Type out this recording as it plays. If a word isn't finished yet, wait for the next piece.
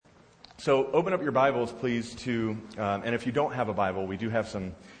So open up your Bibles, please, to, and if you don't have a Bible, we do have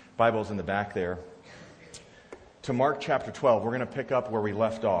some Bibles in the back there, to Mark chapter 12. We're going to pick up where we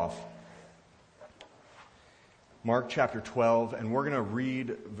left off. Mark chapter 12, and we're going to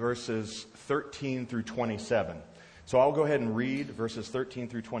read verses 13 through 27. So I'll go ahead and read verses 13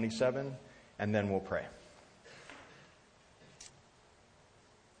 through 27, and then we'll pray.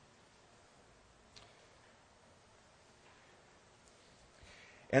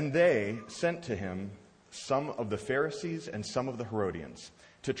 And they sent to him some of the Pharisees and some of the Herodians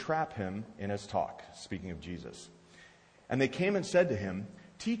to trap him in his talk, speaking of Jesus. And they came and said to him,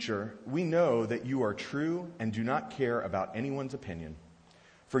 "Teacher, we know that you are true and do not care about anyone's opinion.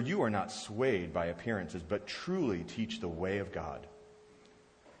 For you are not swayed by appearances, but truly teach the way of God.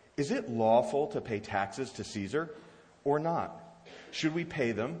 Is it lawful to pay taxes to Caesar or not? Should we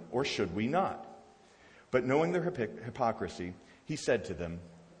pay them or should we not?" But knowing their hypocrisy, he said to them,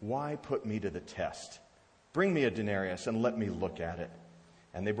 "Why put me to the test? Bring me a denarius and let me look at it."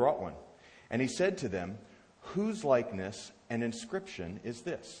 And they brought one. And he said to them, "Whose likeness and inscription is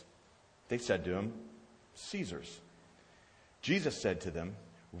this?" They said to him, "Caesar's." Jesus said to them,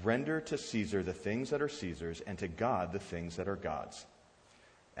 "Render to Caesar the things that are Caesar's, and to God the things that are God's."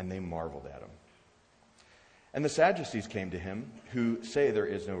 And they marveled at him. And the Sadducees came to him, who say there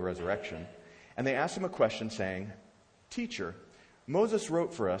is no resurrection. And they asked him a question, saying, "Teacher, Moses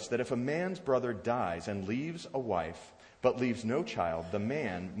wrote for us that if a man's brother dies and leaves a wife, but leaves no child, the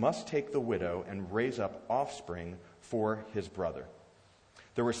man must take the widow and raise up offspring for his brother.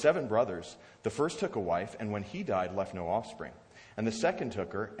 There were 7 brothers. The first took a wife, and when he died, left no offspring. And the second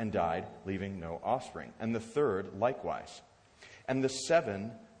took her and died, leaving no offspring. And the third likewise. And the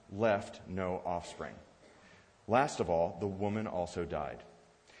 7 left no offspring. Last of all, the woman also died.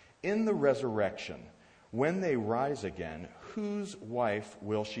 In the resurrection, when they rise again, whose wife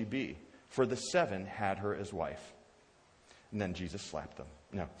will she be? For the 7 had her as wife." And then Jesus slapped them.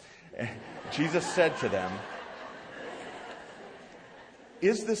 No. Jesus said to them,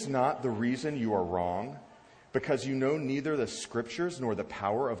 "Is this not the reason you are wrong? Because you know neither the Scriptures nor the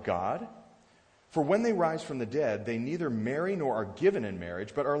power of God? For when they rise from the dead, they neither marry nor are given in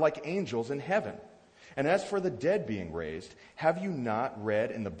marriage, but are like angels in heaven. And as for the dead being raised, have you not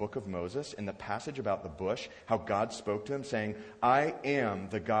read in the book of Moses, in the passage about the bush, how God spoke to him, saying, 'I am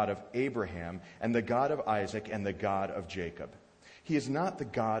the God of Abraham, and the God of Isaac, and the God of Jacob'? He is not the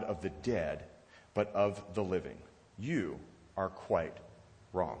God of the dead, but of the living. You are quite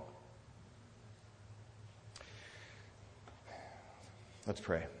wrong." Let's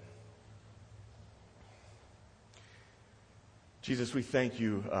pray. Jesus, we thank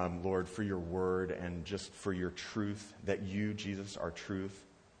you, Lord, for your word and just for your truth, that you, Jesus, are truth.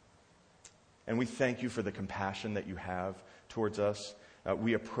 And we thank you for the compassion that you have towards us.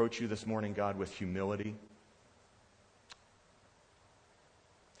 We approach you this morning, God, with humility.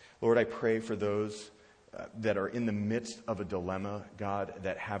 Lord, I pray for those that are in the midst of a dilemma, God,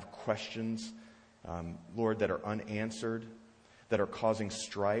 that have questions, Lord, that are unanswered, that are causing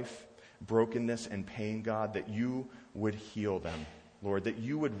strife, brokenness, and pain, God, that you would heal them, Lord, that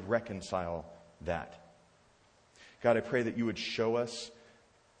you would reconcile that. God, I pray that you would show us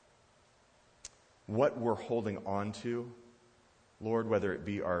what we're holding on to, Lord, whether it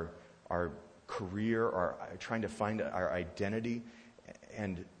be our career or trying to find our identity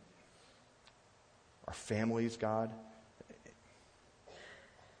and our families, God.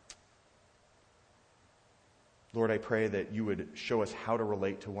 Lord, I pray that you would show us how to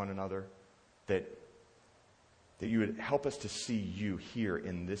relate to one another, that you would help us to see you here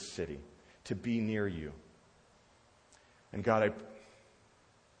in this city, to be near you. And God,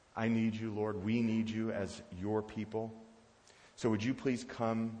 I need you, Lord. We need you as your people. So would you please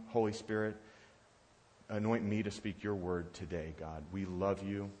come, Holy Spirit, anoint me to speak your word today, God. We love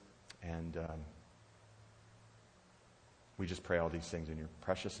you, and we just pray all these things in your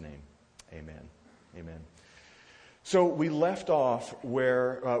precious name. Amen. Amen. So we left off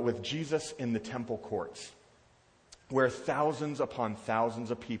with Jesus in the temple courts, where thousands upon thousands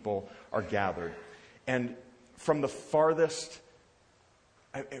of people are gathered. And from the farthest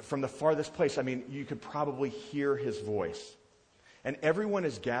place, I mean, you could probably hear his voice. And everyone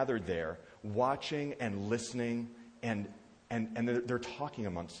is gathered there, watching and listening, and they're talking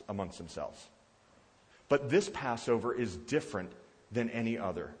amongst themselves. But this Passover is different than any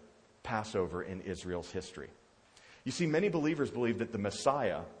other Passover in Israel's history. You see, many believers believe that the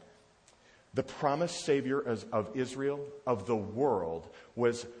Messiah, the promised Savior of Israel, of the world,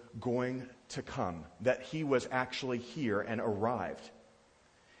 was going to come, that he was actually here and arrived.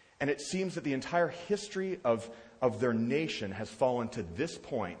 And it seems that the entire history of their nation has fallen to this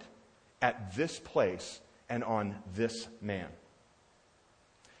point at this place and on this man.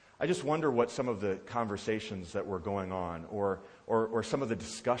 I just wonder what some of the conversations that were going on or some of the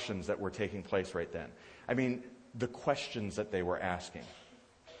discussions that were taking place right then. I mean, the questions that they were asking.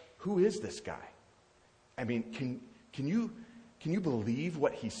 Who is this guy? I mean, can you believe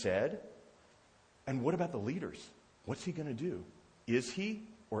what he said? And what about the leaders? What's he going to do? Is he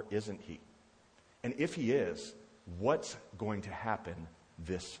or isn't he? And if he is, what's going to happen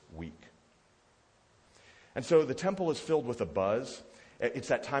this week? And so the temple is filled with a buzz. It's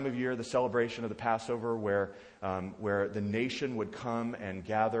that time of year, the celebration of the Passover, where the nation would come and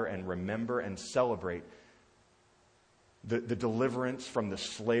gather and remember and celebrate the deliverance from the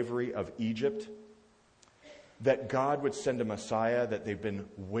slavery of Egypt, that God would send a Messiah that they've been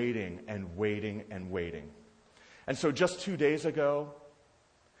waiting and waiting and waiting. And so just 2 days ago,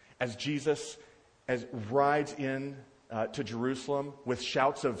 as Jesus rides in to Jerusalem with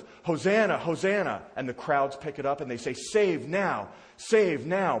shouts of, "Hosanna, Hosanna," and the crowds pick it up and they say, save now,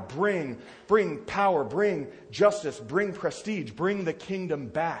 bring power, bring justice, bring prestige, bring the kingdom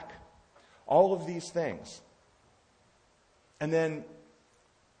back." All of these things. And then,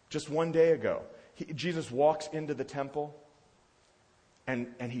 just 1 day ago, Jesus walks into the temple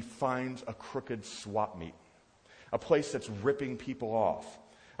and he finds a crooked swap meet. A place that's ripping people off.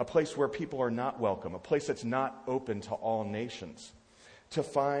 A place where people are not welcome. A place that's not open to all nations. To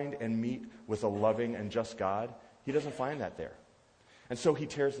find and meet with a loving and just God, he doesn't find that there. And so he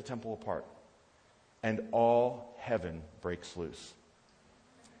tears the temple apart. And all heaven breaks loose.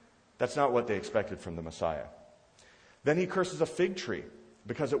 That's not what they expected from the Messiah. Then he curses a fig tree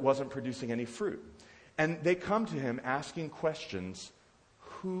because it wasn't producing any fruit. And they come to him asking questions.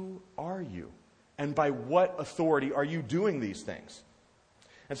 Who are you? And by what authority are you doing these things?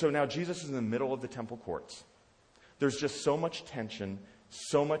 And so now Jesus is in the middle of the temple courts. There's just so much tension,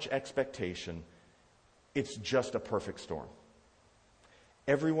 so much expectation. It's just a perfect storm.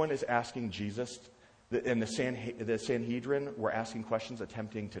 Everyone is asking Jesus, and the Sanhedrin were asking questions,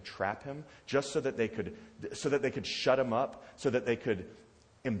 attempting to trap him, just so that they could shut him up, so that they could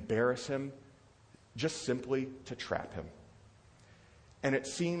embarrass him, just simply to trap him. And it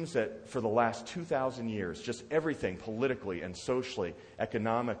seems that for the last 2,000 years, just everything politically and socially,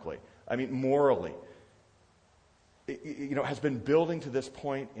 economically, morally, has been building to this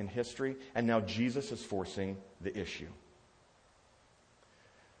point in history, and now Jesus is forcing the issue.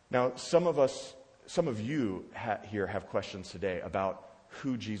 Now, some of you here have questions today about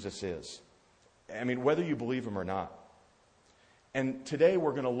who Jesus is. Whether you believe him or not. And today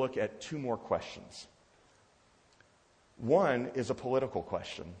we're going to look at two more questions. One is a political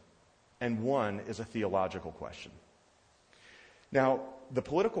question, and one is a theological question. Now, the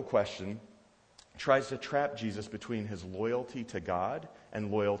political question tries to trap Jesus between his loyalty to God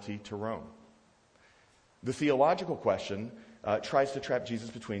and loyalty to Rome. The theological question tries to trap Jesus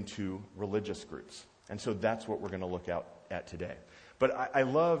between two religious groups. And so that's what we're going to look at today. But I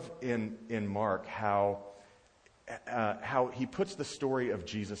love in Mark how he puts the story of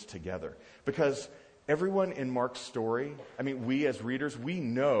Jesus together. Because everyone in Mark's story, we as readers, we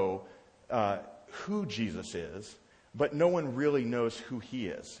know who Jesus is, but no one really knows who he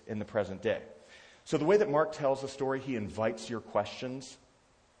is in the present day. So the way that Mark tells the story, he invites your questions.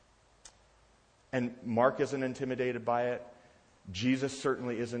 And Mark isn't intimidated by it. Jesus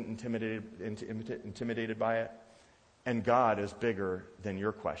certainly isn't intimidated by it. And God is bigger than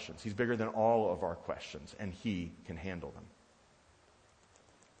your questions. He's bigger than all of our questions, and he can handle them.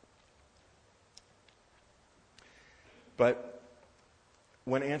 But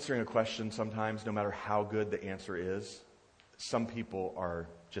when answering a question, sometimes, no matter how good the answer is, some people are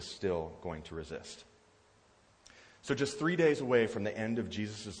just still going to resist. So just 3 days away from the end of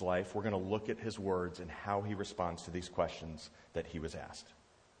Jesus' life, we're going to look at his words and how he responds to these questions that he was asked.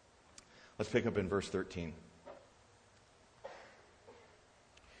 Let's pick up in verse 13.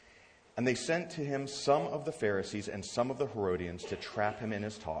 And they sent to him some of the Pharisees and some of the Herodians to trap him in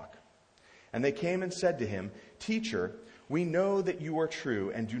his talk. And they came and said to him, "Teacher, we know that you are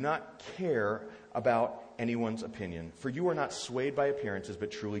true and do not care about anyone's opinion, for you are not swayed by appearances, but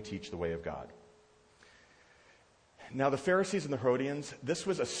truly teach the way of God." Now, the Pharisees and the Herodians, this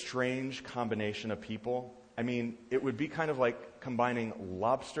was a strange combination of people. It would be kind of like combining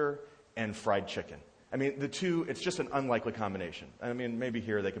lobster and fried chicken. The two, it's just an unlikely combination. Maybe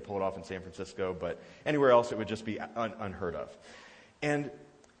here they could pull it off in San Francisco, but anywhere else it would just be unheard of. And,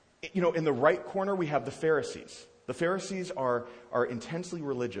 in the right corner we have the Pharisees. The Pharisees are intensely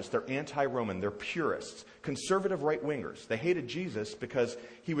religious. They're anti-Roman. They're purists, conservative right-wingers. They hated Jesus because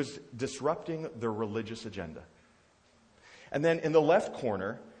he was disrupting their religious agenda. And then in the left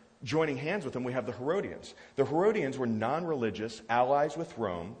corner, joining hands with them, we have the Herodians. The Herodians were non-religious allies with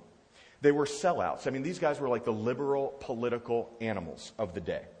Rome. They were sellouts. I mean, these guys were like the liberal political animals of the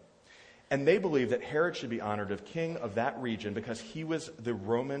day. And they believed that Herod should be honored as king of that region because he was the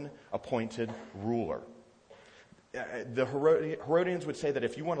Roman-appointed ruler. The Herodians would say that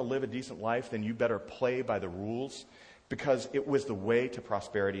if you want to live a decent life, then you better play by the rules because it was the way to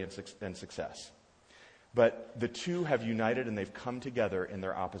prosperity and success. But the two have united and they've come together in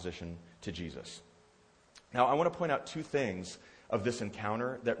their opposition to Jesus. Now, I want to point out two things of this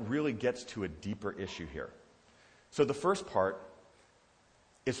encounter that really gets to a deeper issue here. So the first part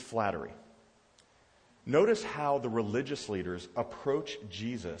is flattery. Notice how the religious leaders approach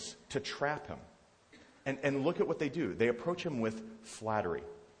Jesus to trap him. And look at what they do. They approach him with flattery,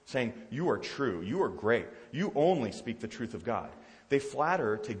 saying, "You are true, you are great, you only speak the truth of God." They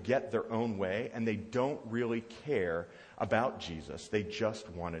flatter to get their own way, and they don't really care about Jesus. They just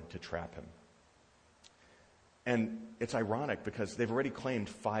wanted to trap him. And it's ironic because they've already claimed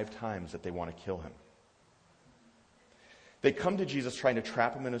 5 times that they want to kill him. They come to Jesus trying to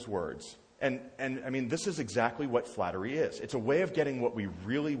trap him in his words. And I mean, this is exactly what flattery is. It's a way of getting what we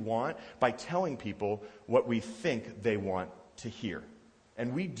really want by telling people what we think they want to hear.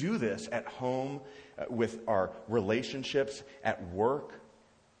 And we do this at home, with our relationships, at work.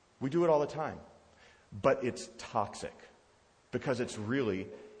 We do it all the time. But it's toxic because it's really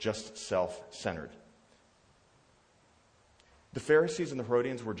just self-centered. The Pharisees and the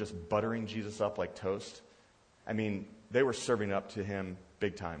Herodians were just buttering Jesus up like toast. I mean, they were serving up to him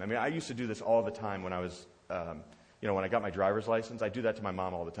big time. I mean, I used to do this all the time when I was, when I got my driver's license. I do that to my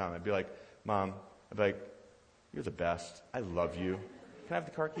mom all the time. I'd be like, "Mom," I'd be like, "You're the best. I love you. Can I have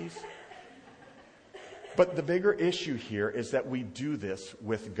the car keys?" But the bigger issue here is that we do this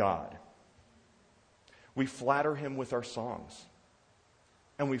with God. We flatter him with our songs.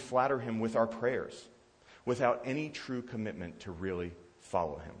 And we flatter him with our prayers without any true commitment to really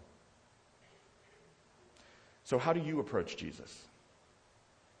follow him. So how do you approach Jesus?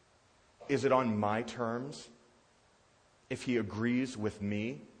 Is it on my terms? If he agrees with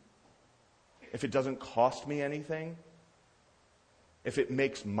me? If it doesn't cost me anything? If it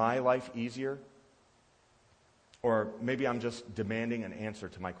makes my life easier? Or maybe I'm just demanding an answer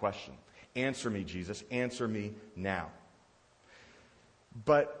to my question. Answer me, Jesus. Answer me now.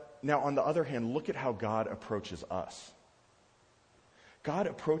 But now, on the other hand, look at how God approaches us. God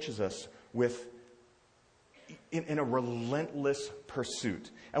approaches us in a relentless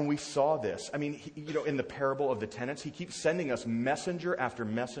pursuit. And we saw this. I mean, in the parable of the tenants, he keeps sending us messenger after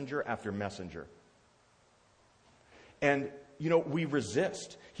messenger after messenger. And, we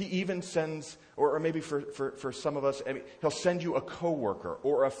resist. He even sends, or maybe for some of us, he'll send you a coworker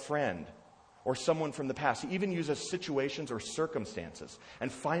or a friend or someone from the past. He even uses situations or circumstances.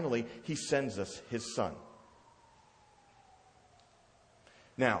 And finally, he sends us his son.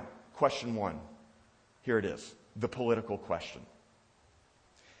 Now, question 1. Here it is, the political question.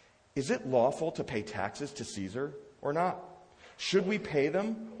 Is it lawful to pay taxes to Caesar or not? Should we pay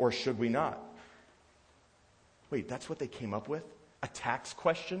them or should we not? Wait, that's what they came up with? A tax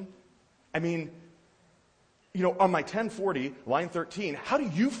question? I mean, on my 1040, line 13, how do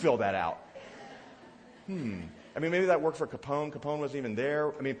you fill that out? I mean, maybe that worked for Capone. Capone wasn't even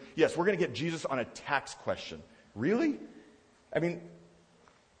there. I mean, yes, we're going to get Jesus on a tax question. Really? I mean,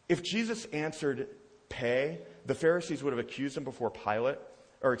 if Jesus answered pay, the Pharisees would have accused him before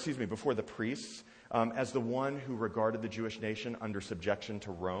before the priests, as the one who regarded the Jewish nation under subjection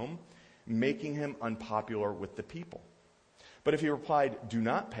to Rome, making him unpopular with the people. But if he replied, "Do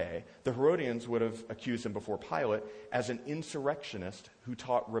not pay," the Herodians would have accused him before Pilate as an insurrectionist who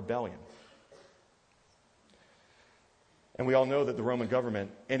taught rebellion. And we all know that the Roman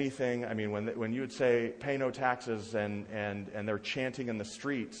government, when you would say, "Pay no taxes," and they're chanting in the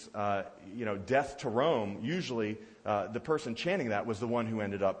streets, death to Rome, usually the person chanting that was the one who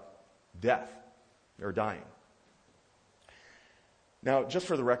ended up death or dying. Now, just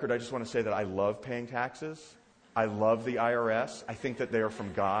for the record, I just want to say that I love paying taxes. I love the IRS. I think that they are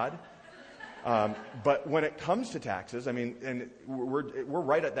from God. But when it comes to taxes, and we're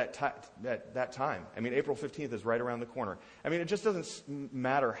right at that time. April 15th is right around the corner. It just doesn't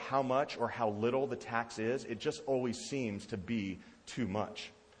matter how much or how little the tax is. It just always seems to be too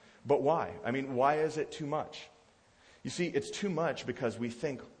much. But why? Why is it too much? You see, it's too much because we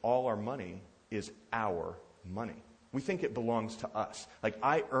think all our money is our money. We think it belongs to us. Like,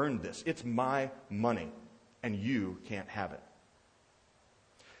 I earned this. It's my money, and you can't have it.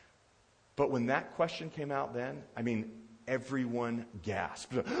 But when that question came out then, everyone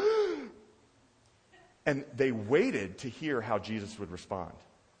gasped. And they waited to hear how Jesus would respond.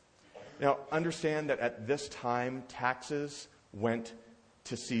 Now, understand that at this time, taxes went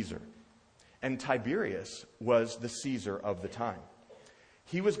to Caesar. And Tiberius was the Caesar of the time.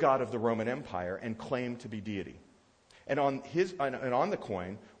 He was God of the Roman Empire and claimed to be deity. And on the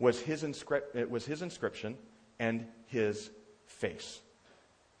coin was his inscription and his face.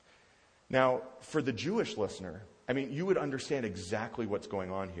 Now, for the Jewish listener, you would understand exactly what's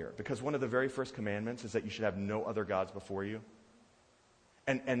going on here, because one of the very first commandments is that you should have no other gods before you.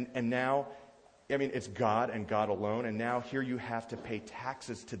 And now, it's God and God alone, and now here you have to pay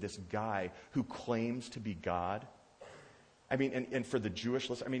taxes to this guy who claims to be God. And for the Jewish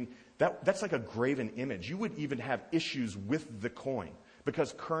listener, that's like a graven image. You would even have issues with the coin,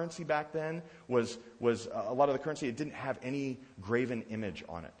 because currency back then was a lot of the currency, it didn't have any graven image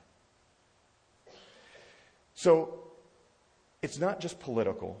on it. So, it's not just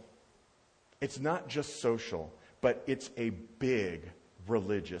political, it's not just social, but it's a big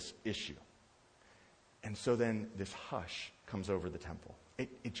religious issue. And so then this hush comes over the temple.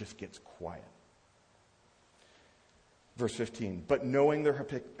 It just gets quiet. Verse 15, but knowing their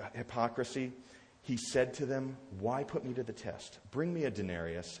hypocrisy, he said to them, why put me to the test? Bring me a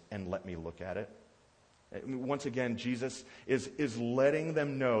denarius and let me look at it. Once again, Jesus is letting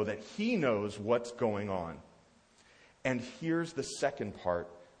them know that he knows what's going on. And here's the second part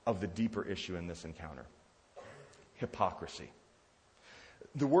of the deeper issue in this encounter. Hypocrisy.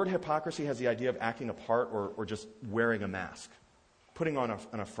 The word hypocrisy has the idea of acting a part or just wearing a mask, putting on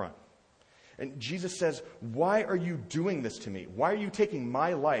a front. And Jesus says, why are you doing this to me? Why are you taking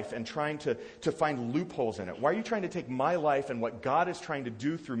my life and trying to find loopholes in it? Why are you trying to take my life and what God is trying to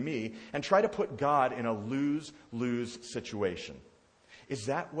do through me and try to put God in a lose-lose situation? Is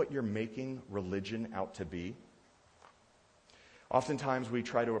that what you're making religion out to be? Oftentimes we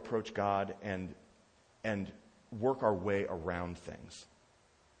try to approach God and work our way around things.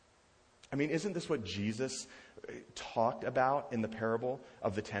 Isn't this what Jesus talked about in the parable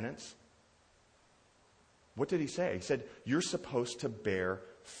of the tenants? What did he say? He said, you're supposed to bear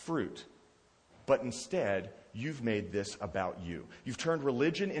fruit, but instead, you've made this about you. You've turned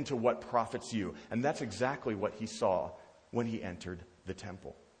religion into what profits you. And that's exactly what he saw when he entered the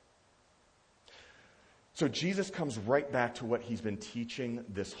temple. So Jesus comes right back to what he's been teaching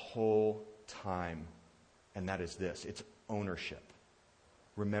this whole time, and that is this. It's ownership.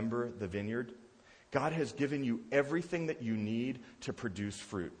 Remember the vineyard? God has given you everything that you need to produce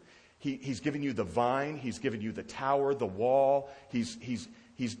fruit. He's given you the vine. He's given you the tower, the wall. He's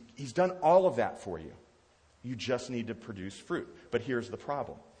done all of that for you. You just need to produce fruit. But here's the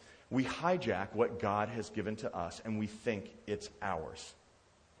problem. We hijack what God has given to us, and we think it's ours.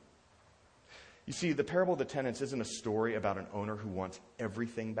 You see, the parable of the tenants isn't a story about an owner who wants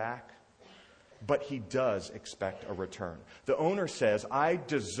everything back, but he does expect a return. The owner says, I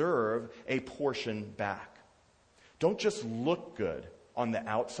deserve a portion back. Don't just look good on the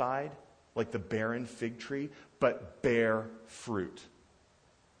outside, like the barren fig tree, but bear fruit.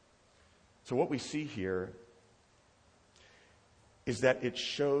 So what we see here is that it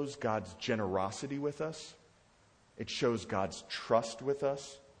shows God's generosity with us. It shows God's trust with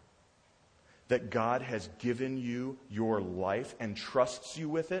us. That God has given you your life and trusts you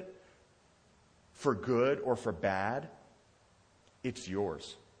with it for good or for bad. It's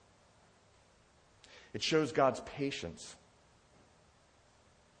yours. It shows God's patience.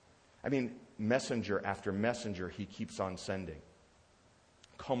 Messenger after messenger he keeps on sending,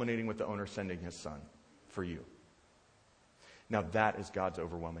 culminating with the owner sending his son for you. Now that is God's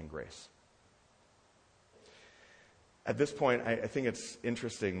overwhelming grace. At this point, I think it's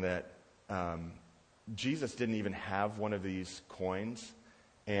interesting that Jesus didn't even have one of these coins,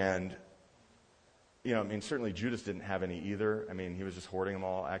 and certainly Judas didn't have any either. He was just hoarding them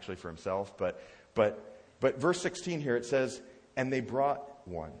all actually for himself. But verse 16 here it says, and they brought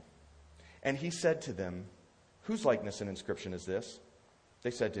one. And he said to them, whose likeness and inscription is this?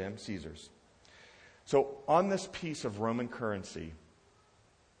 They said to him, Caesar's. So on this piece of Roman currency,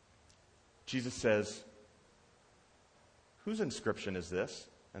 Jesus says, whose inscription is this?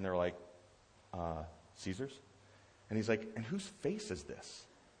 And they're like, Caesar's. And he's like, and whose face is this?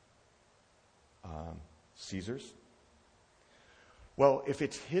 Caesar's. Well, if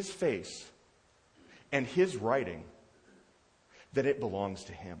it's his face and his writing, then it belongs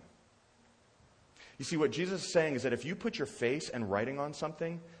to him. You see, what Jesus is saying is that if you put your face and writing on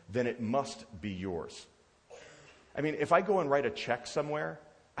something, then it must be yours. If I go and write a check somewhere,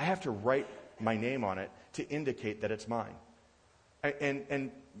 I have to write my name on it to indicate that it's mine.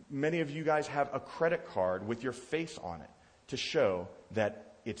 And many of you guys have a credit card with your face on it to show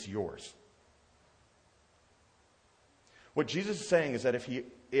that it's yours. What Jesus is saying is that if he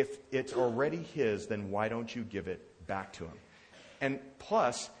if it's already his, then why don't you give it back to him? And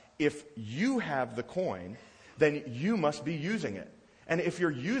plus, if you have the coin, then you must be using it. And if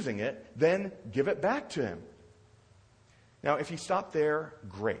you're using it, then give it back to him. Now, if he stopped there,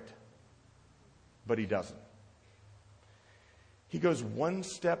 great. But he doesn't. He goes one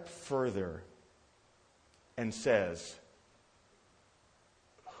step further and says,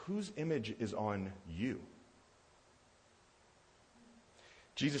 whose image is on you?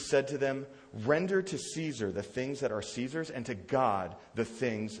 Jesus said to them, render to Caesar the things that are Caesar's, and to God the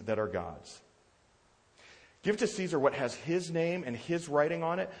things that are God's. Give to Caesar what has his name and his writing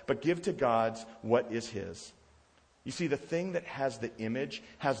on it, but give to God's what is his. You see, the thing that has the image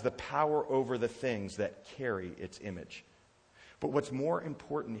has the power over the things that carry its image. But what's more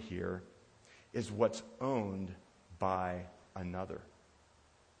important here is what's owned by another.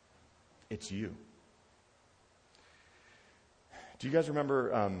 It's you. Do you guys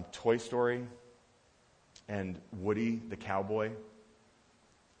remember Toy Story and Woody the cowboy?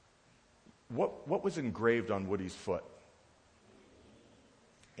 What was engraved on Woody's foot?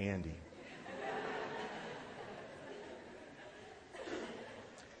 Andy.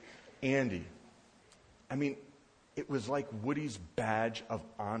 Andy. I mean, it was like Woody's badge of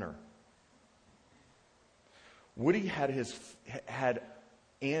honor. Woody had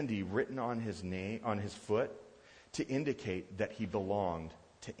Andy written on his name, on his foot, to indicate that he belonged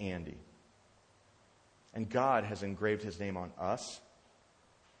to Andy. And God has engraved his name on us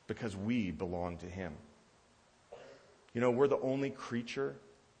because we belong to him. You know, we're the only creature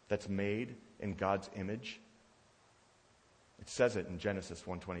that's made in God's image. It says it in Genesis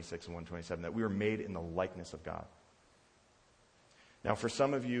 1:26 and 1:27 that we were made in the likeness of God. Now, for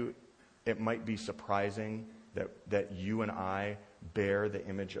some of you, it might be surprising that you and I bear the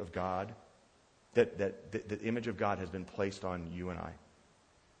image of God, that the image of God has been placed on you and I.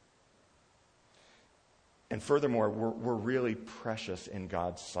 And furthermore, we're really precious in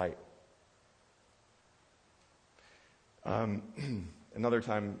God's sight. Another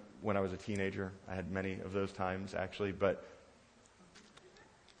time when I was a teenager, I had many of those times actually, but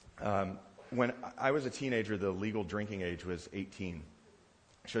when I was a teenager, the legal drinking age was 18.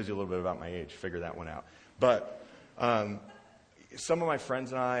 Shows you a little bit about my age. Figure that one out. But some of my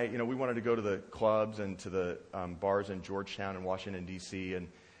friends and I, we wanted to go to the clubs and to the bars in Georgetown and Washington, D.C.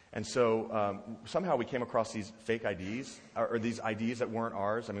 And so somehow we came across these fake IDs, or these IDs that weren't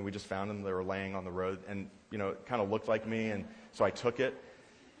ours. I mean, we just found them. They were laying on the road, and, it kind of looked like me, and so I took it.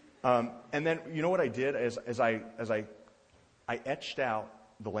 And then, you know what I did? As I etched out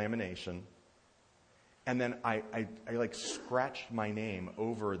the lamination, and then I like scratched my name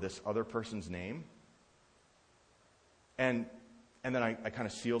over this other person's name. And then I kind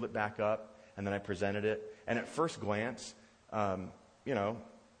of sealed it back up, and then I presented it. And at first glance,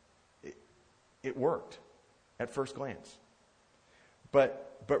 it worked at first glance.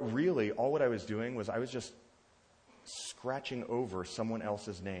 But really, all what I was doing was I was just scratching over someone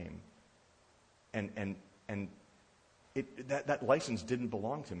else's name. And that license didn't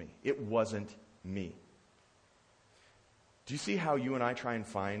belong to me. It wasn't me. Do you see how you and I try and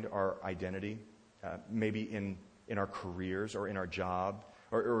find our identity? Maybe in our careers or in our job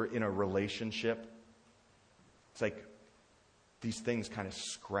or in a relationship. It's like these things kind of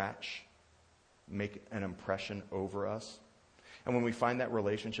scratch, make an impression over us. And when we find that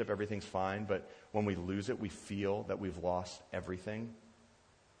relationship, everything's fine. But when we lose it, we feel that we've lost everything.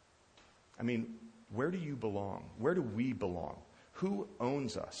 I mean, where do you belong? Where do we belong? Who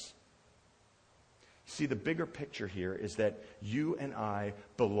owns us? See, the bigger picture here is that you and I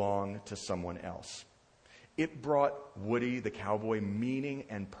belong to someone else. It brought Woody the cowboy meaning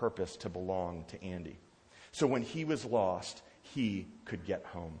and purpose to belong to Andy. So when he was lost, he could get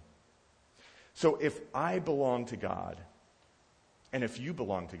home. So if I belong to God, and if you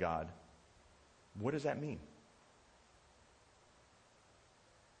belong to God, what does that mean?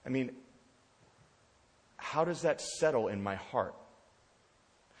 I mean, how does that settle in my heart?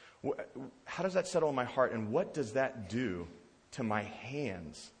 How does that settle in my heart, and what does that do to my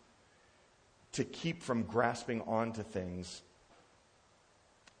hands to keep from grasping onto things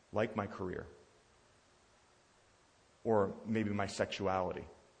like my career, or maybe my sexuality,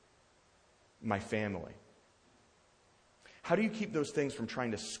 my family? How do you keep those things from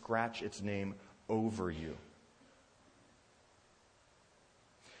trying to scratch its name over you?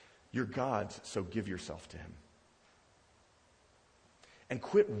 You're God's, so give yourself to him. And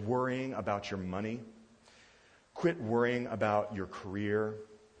quit worrying about your money. Quit worrying about your career.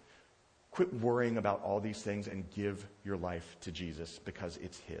 Quit worrying about all these things and give your life to Jesus because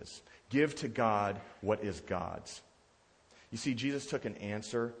it's his. Give to God what is God's. You see, Jesus took an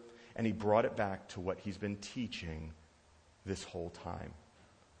answer and he brought it back to what he's been teaching this whole time.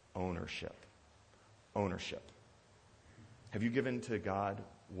 Ownership. Ownership. Have you given to God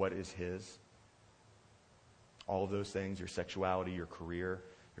what is his? All of those things, your sexuality, your career,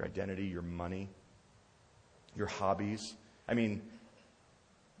 your identity, your money, your hobbies. I mean,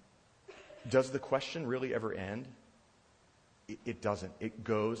 does the question really ever end? It doesn't. It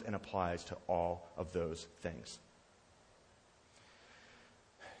goes and applies to all of those things.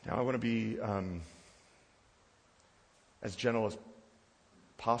 Now, I want to be as gentle as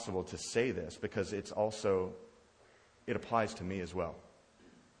possible to say this because it applies to me as well.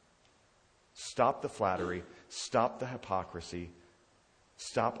 Stop the flattery. Stop the hypocrisy.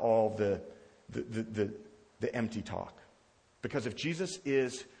 Stop all the empty talk. Because if Jesus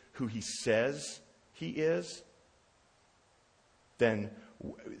is who he says he is, then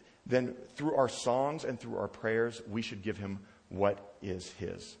through our songs and through our prayers, we should give him what is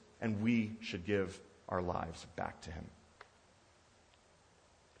his. And we should give our lives back to him.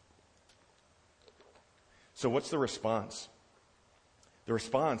 So what's the response? The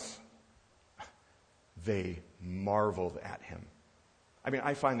response, they marveled at him. I mean,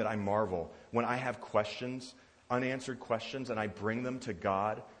 I find that I marvel when I have questions, unanswered questions, and I bring them to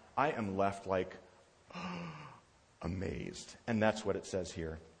God. I am left like amazed. And that's what it says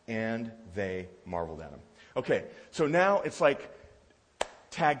here. And they marveled at him. Okay, so now it's like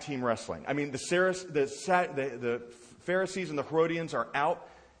tag team wrestling. I mean, the Pharisees and the Herodians are out,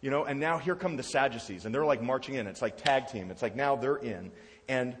 and now here come the Sadducees, and they're like marching in. It's like tag team. It's like now they're in.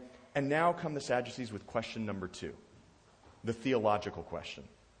 And now come the Sadducees with question number 2, the theological question.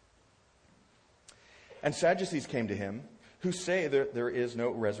 And Sadducees came to him, who say that there is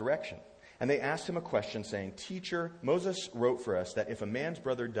no resurrection. And they asked him a question, saying, "Teacher, Moses wrote for us that if a man's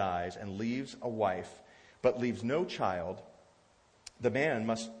brother dies and leaves a wife, but leaves no child, the man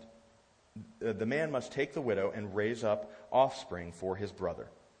must take the widow and raise up offspring for his brother."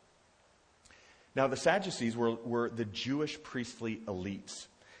 Now, the Sadducees were the Jewish priestly elites.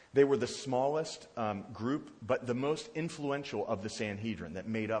 They were the smallest group, but the most influential of the Sanhedrin that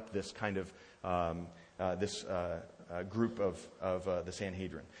made up this kind of group of the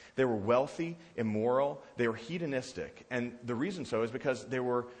Sanhedrin. They were wealthy, immoral, they were hedonistic, and the reason so is because they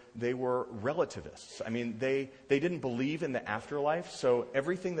were relativists. I mean, they didn't believe in the afterlife, so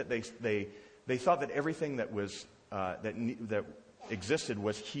everything that they thought that everything that was that existed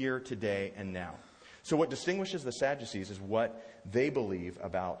was here, today, and now. So what distinguishes the Sadducees is what they believe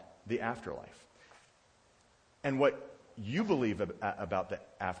about the afterlife. And what you believe about the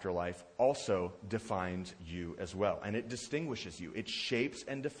afterlife also defines you as well. And it distinguishes you. It shapes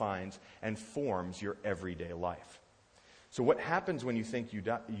and defines and forms your everyday life. So what happens when you think you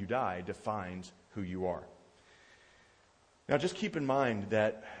die defines who you are. Now just keep in mind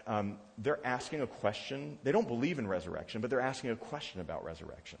that they're asking a question. They don't believe in resurrection, but they're asking a question about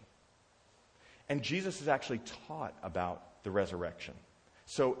resurrection. And Jesus has actually taught about the resurrection.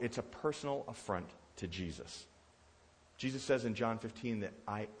 So it's a personal affront to Jesus. Jesus says in John 15 that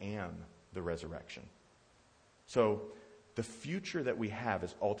I am the resurrection. So the future that we have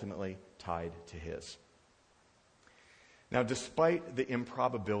is ultimately tied to his. Now, despite the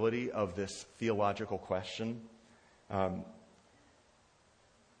improbability of this theological question,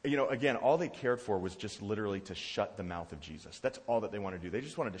 again, all they cared for was just literally to shut the mouth of Jesus. That's all that they wanted to do. They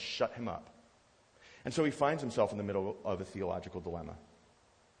just wanted to shut him up. And so he finds himself in the middle of a theological dilemma.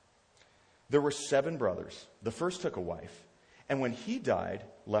 There were 7 brothers. The first took a wife, and when he died,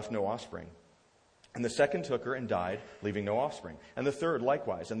 left no offspring. And the second took her and died, leaving no offspring. And the third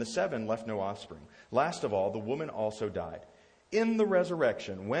likewise. And the 7 left no offspring. Last of all, the woman also died. In the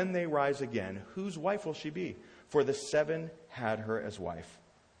resurrection, when they rise again, whose wife will she be? For the 7 had her as wife.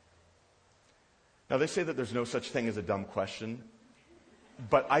 Now, they say that there's no such thing as a dumb question,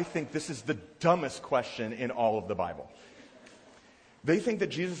 but I think this is the dumbest question in all of the Bible. They think that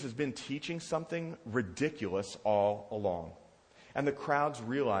Jesus has been teaching something ridiculous all along. And the crowds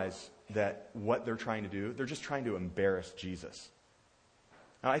realize that what they're trying to do, they're just trying to embarrass Jesus.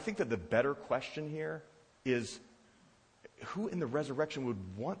 Now, I think that the better question here is, who in the resurrection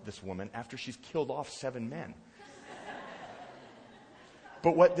would want this woman after she's killed off 7 men?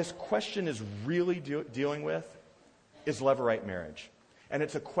 But what this question is really dealing with is Levirate marriage. And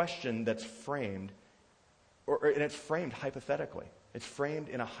it's a question that's framed, and it's framed hypothetically. It's framed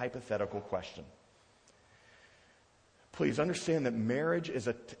in a hypothetical question. Please understand that marriage is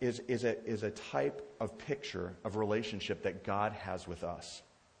a type of picture of relationship that God has with us.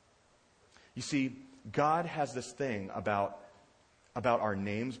 You see, God has this thing about about our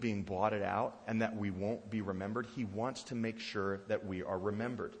names being blotted out and that we won't be remembered. He wants to make sure that we are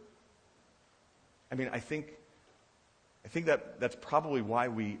remembered. I mean, I think that's probably why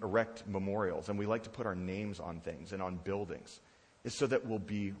we erect memorials and we like to put our names on things and on buildings, is so that we'll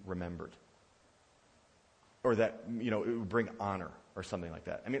be remembered. Or that, it would bring honor or something like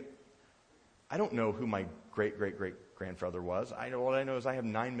that. I mean, I don't know who my great-great-great-grandfather was. All I know is I have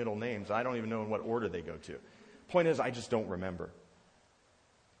 9 middle names. I don't even know in what order they go to. Point is, I just don't remember.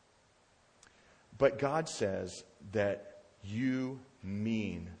 But God says that you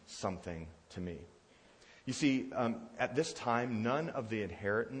mean something to me. You see, at this time, none of the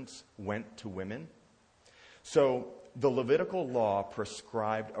inheritance went to women. So the Levitical law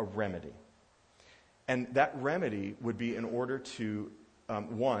prescribed a remedy. And that remedy would be in order to,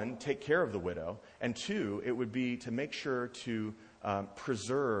 1, take care of the widow, and 2, it would be to make sure to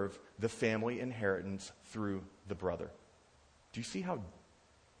preserve the family inheritance through the brother. Do you see how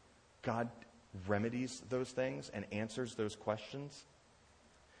God remedies those things and answers those questions?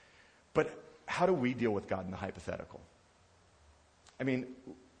 But how do we deal with God in the hypothetical? I mean,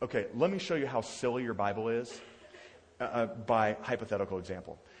 okay, let me show you how silly your Bible is by hypothetical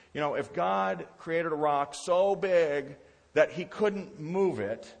example. If God created a rock so big that he couldn't move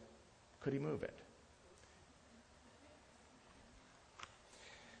it, could he move it?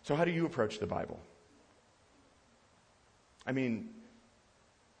 So how do you approach the Bible? I mean,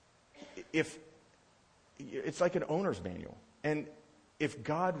 if it's like an owner's manual, and if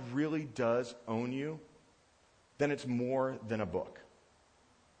God really does own you, then it's more than a book.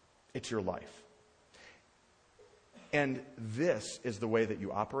 It's your life. And this is the way that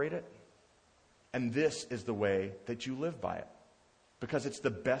you operate it, and this is the way that you live by it, because it's the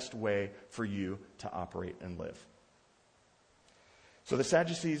best way for you to operate and live. So the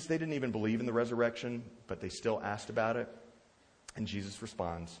Sadducees, they didn't even believe in the resurrection, but they still asked about it, and Jesus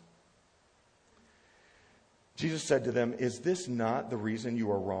responds. Jesus said to them, "Is this not the reason you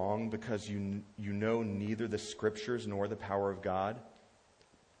are wrong, because you know neither the Scriptures nor the power of God?"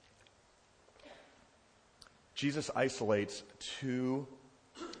 Jesus isolates 2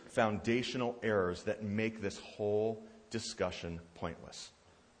 foundational errors that make this whole discussion pointless.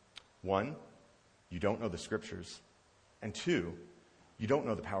 1, you don't know the Scriptures. And 2, you don't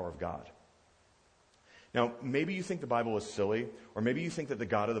know the power of God. Now, maybe you think the Bible is silly, or maybe you think that the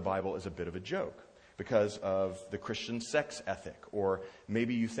God of the Bible is a bit of a joke because of the Christian sex ethic, or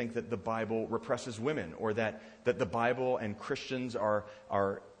maybe you think that the Bible represses women, or that the Bible and Christians are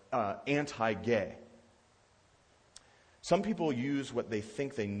anti-gay. Some people use what they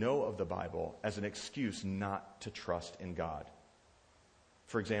think they know of the Bible as an excuse not to trust in God.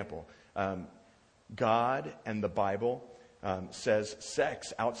 For example, God and the Bible says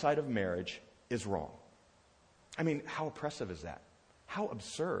sex outside of marriage is wrong. I mean, how oppressive is that? How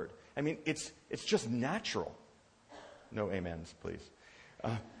absurd. I mean, it's just natural. No amens, please.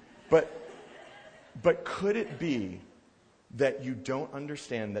 But could it be that you don't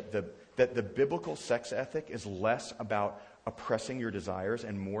understand that the biblical sex ethic is less about oppressing your desires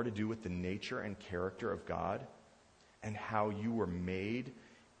and more to do with the nature and character of God and how you were made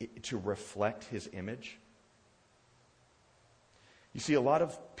to reflect his image? You see, a lot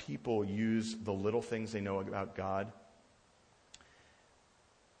of people use the little things they know about God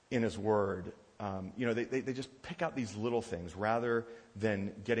in his word. They just pick out these little things rather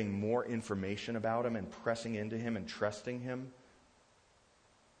than getting more information about him and pressing into him and trusting him.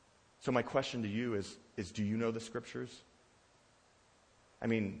 So my question to you is do you know the Scriptures? I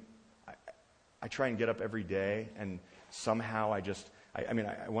mean, I try and get up every day, and somehow I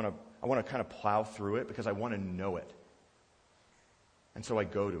want to kind of plow through it because I want to know it. And so I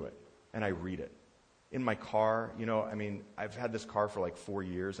go to it, and I read it. In my car, I've had this car for like 4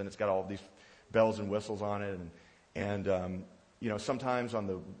 years, and it's got all these bells and whistles on it, and sometimes on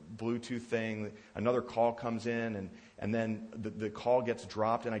the Bluetooth thing, another call comes in, and then the call gets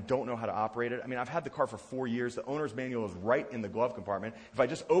dropped, and I don't know how to operate it. I mean, I've had the car for 4 years. The owner's manual is right in the glove compartment. If I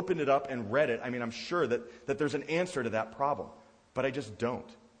just opened it up and read it, I'm sure that there's an answer to that problem. But I just don't.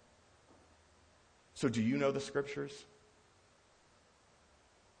 So do you know the Scriptures?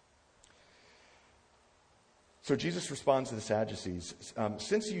 So Jesus responds to the Sadducees.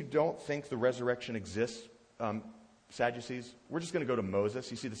 Since you don't think the resurrection exists, Sadducees, we're just going to go to Moses.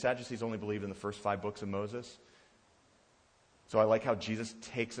 You see, the Sadducees only believed in the first 5 books of Moses. So I like how Jesus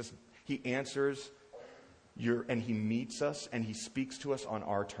takes us, he answers and he meets us, and he speaks to us on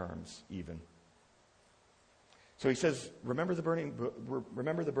our terms even. So he says, remember the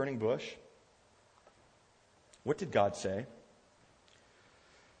burning bush? What did God say?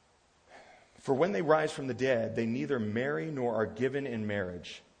 For when they rise from the dead, they neither marry nor are given in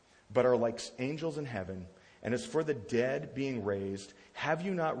marriage, but are like angels in heaven. And as for the dead being raised, have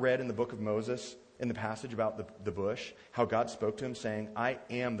you not read in the book of Moses, in the passage about the bush, how God spoke to him, saying, I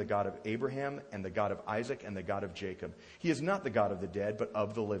am the God of Abraham and the God of Isaac and the God of Jacob. He is not the God of the dead, but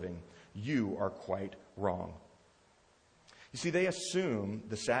of the living. You are quite wrong. You see,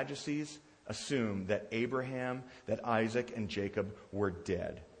 the Sadducees assume that Abraham, that Isaac, and Jacob were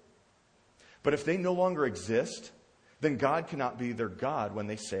dead. But if they no longer exist, then God cannot be their God when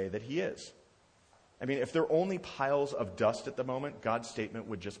they say that he is. I mean, if they're only piles of dust at the moment, God's statement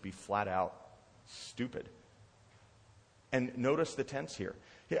would just be flat out stupid. And notice the tense here.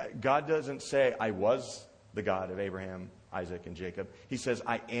 God doesn't say, I was the God of Abraham, Isaac, and Jacob. He says,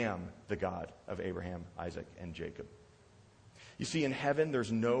 I am the God of Abraham, Isaac, and Jacob. You see, in heaven,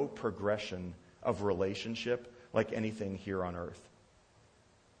 there's no progression of relationship like anything here on earth.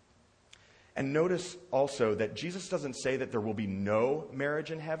 And notice also that Jesus doesn't say that there will be no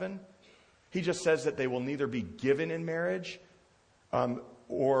marriage in heaven. He just says that they will neither be given in marriage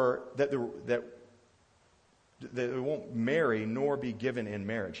or that they won't marry nor be given in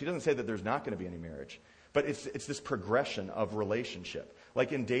marriage. He doesn't say that there's not going to be any marriage. But it's this progression of relationship,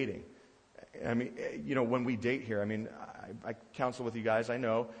 like in dating. I mean, when we date here, I counsel with you guys. I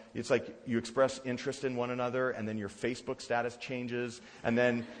know it's like you express interest in one another, and then your Facebook status changes, and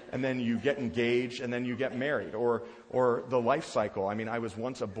then you get engaged, and then you get married, or the life cycle. I mean, I was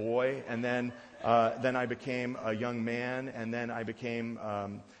once a boy, and then I became a young man, and then I became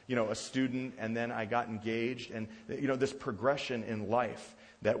a student, and then I got engaged, and this progression in life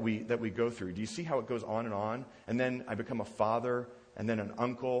that we go through. Do you see how it goes on? And then I become a father, and then an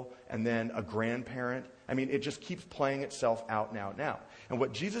uncle, and then a grandparent. I mean, it just keeps playing itself out now. And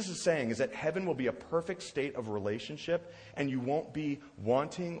what Jesus is saying is that heaven will be a perfect state of relationship, and you won't be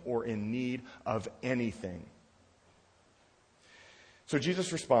wanting or in need of anything. So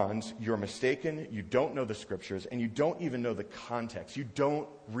Jesus responds, you're mistaken, you don't know the scriptures, and you don't even know the context. You don't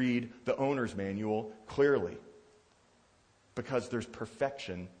read the owner's manual clearly, because there's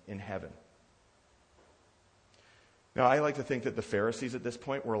perfection in heaven. Now, I like to think that the Pharisees at this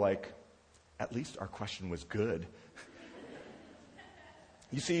point were like, at least our question was good.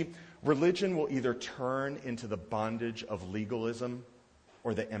 You see, religion will either turn into the bondage of legalism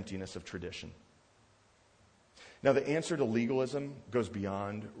or the emptiness of tradition. Now, the answer to legalism goes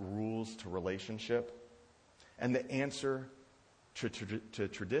beyond rules to relationship. And the answer to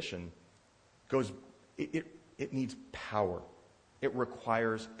tradition goes, it needs power. It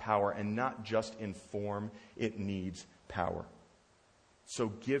requires power, and not just in form, it needs power. So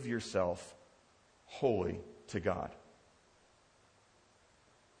give yourself wholly to God.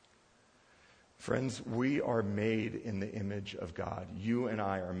 Friends, we are made in the image of God. You and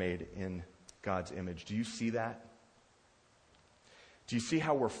I are made in God's image. Do you see that? Do you see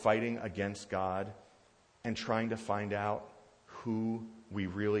how we're fighting against God and trying to find out who we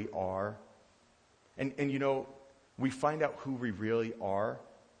really are? And we find out who we really are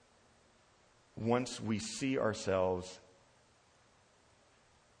once we see ourselves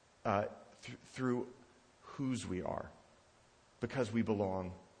through whose we are, because we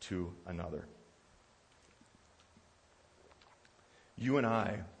belong to another. You and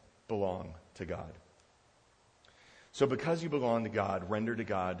I belong to God. So because you belong to God, render to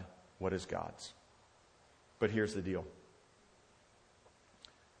God what is God's. But here's the deal.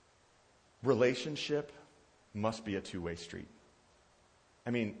 Relationship must be a two-way street.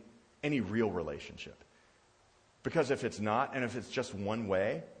 I mean, any real relationship. Because if it's not, and if it's just one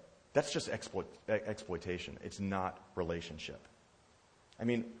way, that's just exploitation. It's not relationship. I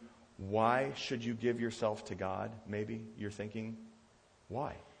mean, why should you give yourself to God? Maybe you're thinking,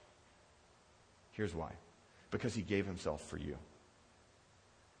 why? Here's why. Because he gave himself for you.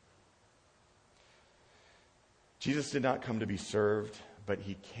 Jesus did not come to be served, but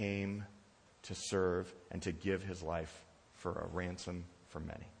he came to serve and to give his life for a ransom for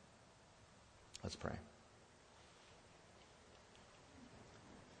many. Let's pray.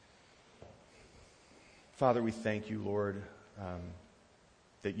 Father, we thank you, Lord,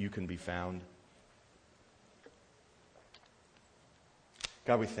 that you can be found.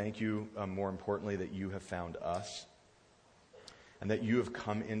 God, we thank you, more importantly, that you have found us and that you have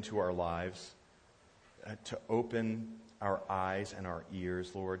come into our lives to open our eyes and our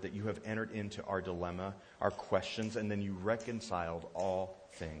ears, Lord, that you have entered into our dilemma, our questions, and then you reconciled all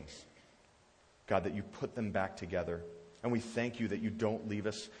things. God, that you put them back together. And we thank you that you don't leave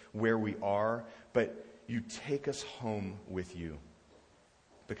us where we are, but you take us home with you.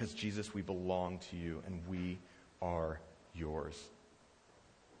 Because, Jesus, we belong to you and we are yours.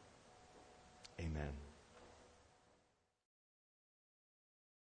 Amen.